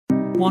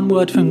One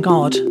word from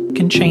God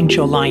can change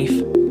your life.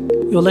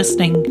 You're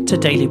listening to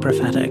Daily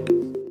Prophetic.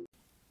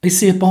 I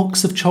see a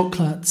box of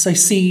chocolates. I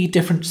see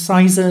different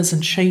sizes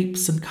and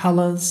shapes and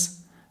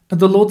colours. And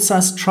the Lord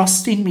says,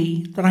 trust in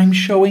me that I'm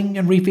showing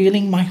and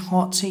revealing my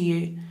heart to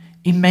you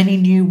in many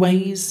new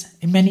ways,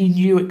 in many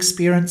new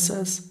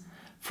experiences.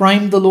 For I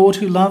am the Lord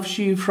who loves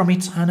you from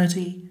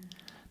eternity.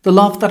 The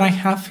love that I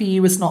have for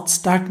you is not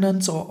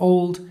stagnant or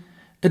old.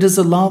 It is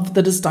a love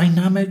that is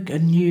dynamic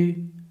and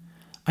new.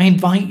 I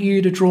invite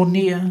you to draw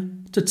near,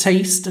 to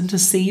taste and to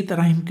see that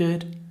I am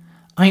good.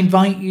 I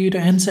invite you to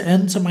enter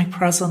into my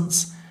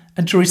presence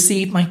and to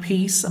receive my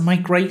peace and my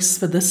grace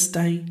for this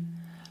day.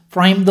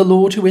 For I am the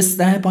Lord who is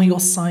there by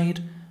your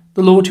side,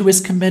 the Lord who is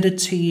committed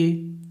to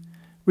you.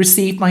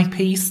 Receive my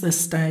peace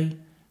this day.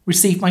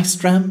 Receive my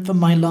strength and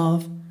my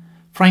love,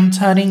 for I am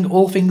turning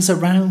all things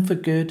around for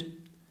good.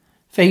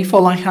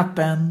 Faithful I have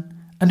been,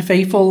 and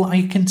faithful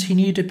I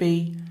continue to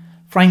be,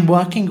 for I am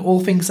working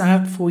all things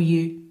out for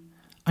you.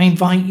 I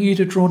invite you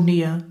to draw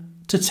near,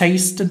 to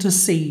taste and to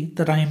see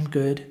that I am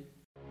good.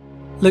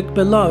 Look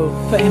below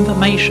for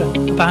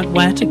information about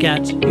where to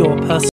get your personal